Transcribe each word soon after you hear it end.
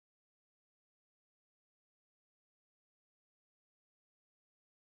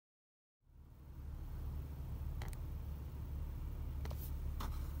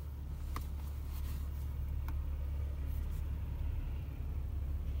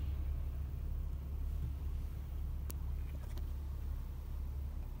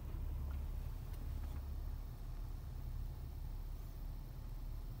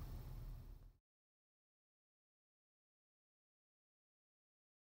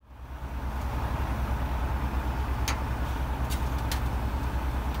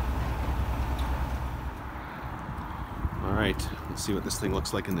Alright, let's see what this thing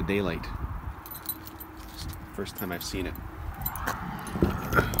looks like in the daylight. First time I've seen it.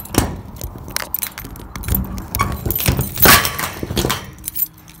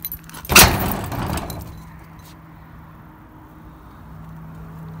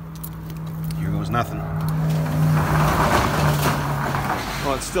 Here goes nothing.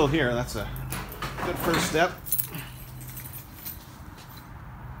 Well, it's still here. That's a good first step.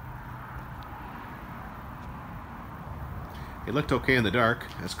 It looked okay in the dark,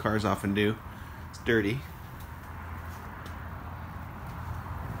 as cars often do. It's dirty.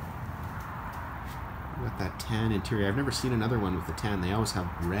 Got that tan interior. I've never seen another one with the tan. They always have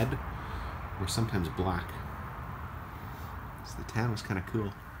red or sometimes black. So the tan was kind of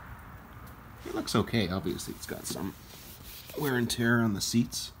cool. It looks okay. Obviously, it's got some wear and tear on the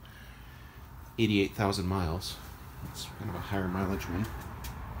seats. 88,000 miles. It's kind of a higher mileage one.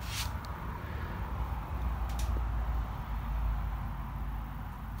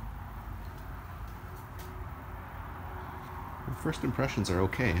 First impressions are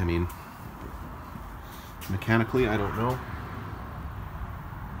okay. I mean, mechanically, I don't know.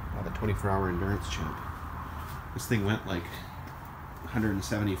 The 24-hour endurance champ. This thing went like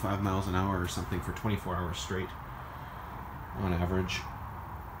 175 miles an hour or something for 24 hours straight on average.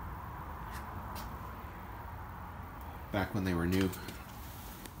 Back when they were new.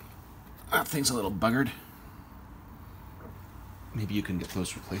 That thing's a little buggered. Maybe you can get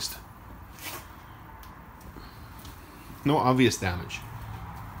those replaced. No obvious damage,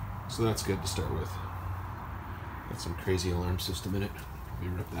 so that's good to start with. Got some crazy alarm system in it. Probably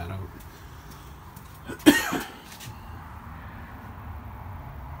rip that out.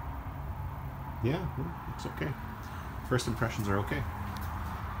 Yeah, it's okay. First impressions are okay.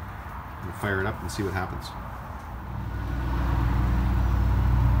 We'll fire it up and see what happens.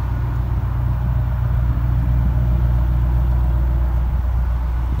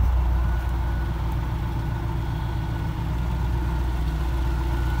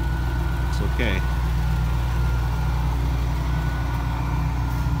 Okay.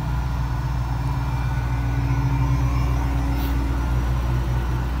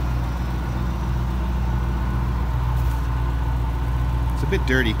 It's a bit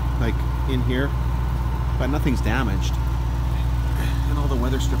dirty, like in here, but nothing's damaged. And all the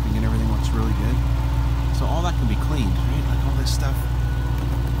weather stripping and everything looks really good. So all that can be cleaned, right? Like all this stuff.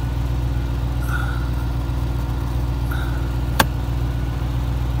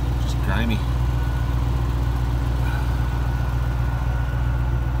 Grimy. No,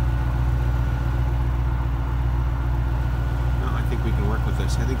 I think we can work with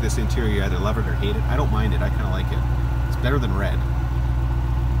this. I think this interior, you either love it or hate it. I don't mind it. I kind of like it. It's better than red.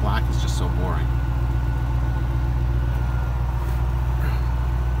 Black is just so boring.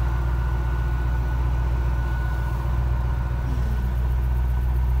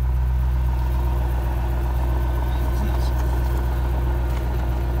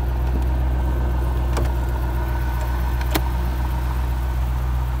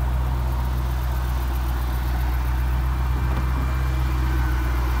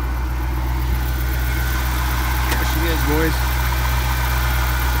 Boys.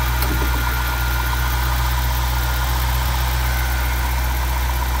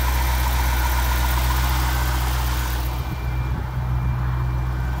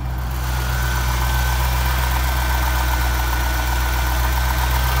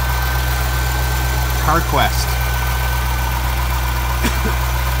 CarQuest.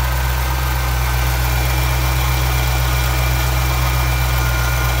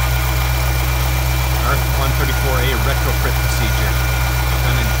 R134A retrofit procedure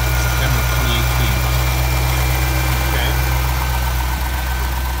done in September of 2018. Okay.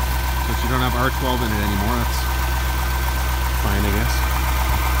 So if you don't have R12 in it anymore, that's fine, I guess.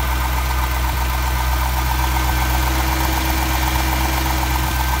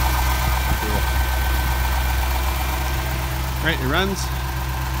 Cool. Alright, it runs.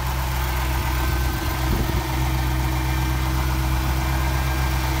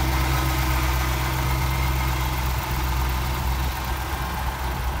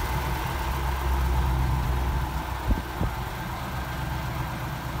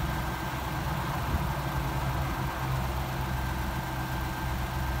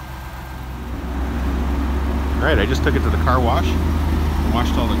 Alright, I just took it to the car wash,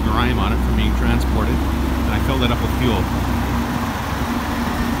 washed all the grime on it from being transported, and I filled it up with fuel.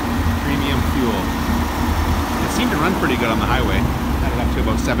 Premium fuel. It seemed to run pretty good on the highway. Had it up to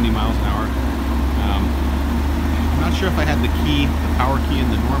about 70 miles an hour. I'm not sure if I had the key, the power key in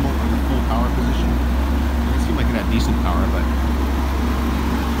the normal or the full power position. It seemed like it had decent power, but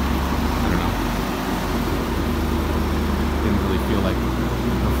I don't know. really feel like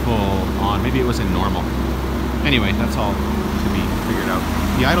the full on. Maybe it was in normal. Anyway, that's all to be figured out.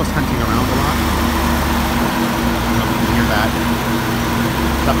 The idle's hunting around a lot. I don't know if you can hear that.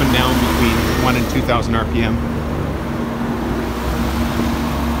 It's up and down between 1 and 2,000 RPM.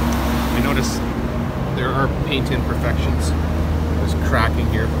 I notice there are paint imperfections. There's cracking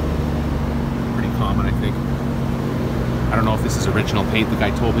here. Pretty common, I think. I don't know if this is original paint. The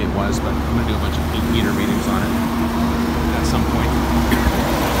guy told me it was, but I'm going to do a bunch of paint meter readings on it at some point.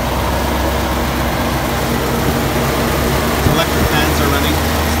 Electric fans are running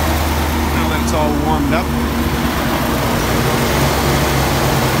now that it's all warmed up.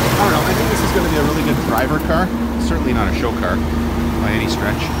 I don't know, I think this is going to be a really good driver car. Certainly not a show car by any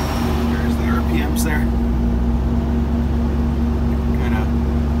stretch. There's the RPMs there. Kind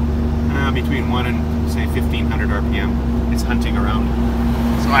of between 1 and say 1,500 RPM. It's hunting around.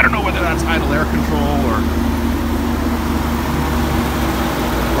 So I don't know whether that's idle air control or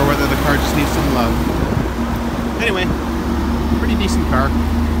whether the car just needs some love. Anyway, pretty decent car.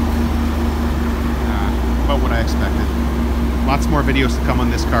 About what I expected. Lots more videos to come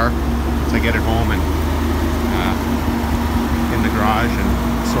on this car once I get it home and in the garage and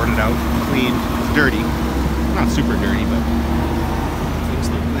sort it out, cleaned. It's dirty. Not super dirty, but things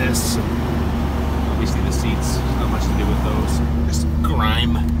like this. Obviously the seats, not much to do with those. Just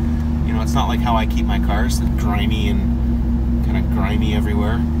grime. You know, it's not like how I keep my cars. It's grimy and kind of grimy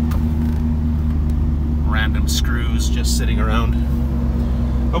everywhere. Random screws just sitting around.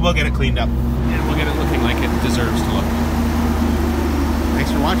 But we'll get it cleaned up and we'll get it looking like it deserves to look.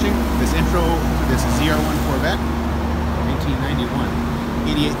 Thanks for watching this intro to this ZR-1 Corvette, 1991,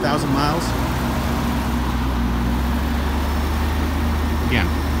 88,000 miles. Again,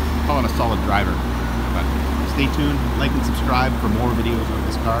 call it a solid driver, but stay tuned, like and subscribe for more videos on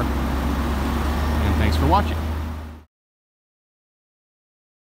this car, and thanks for watching.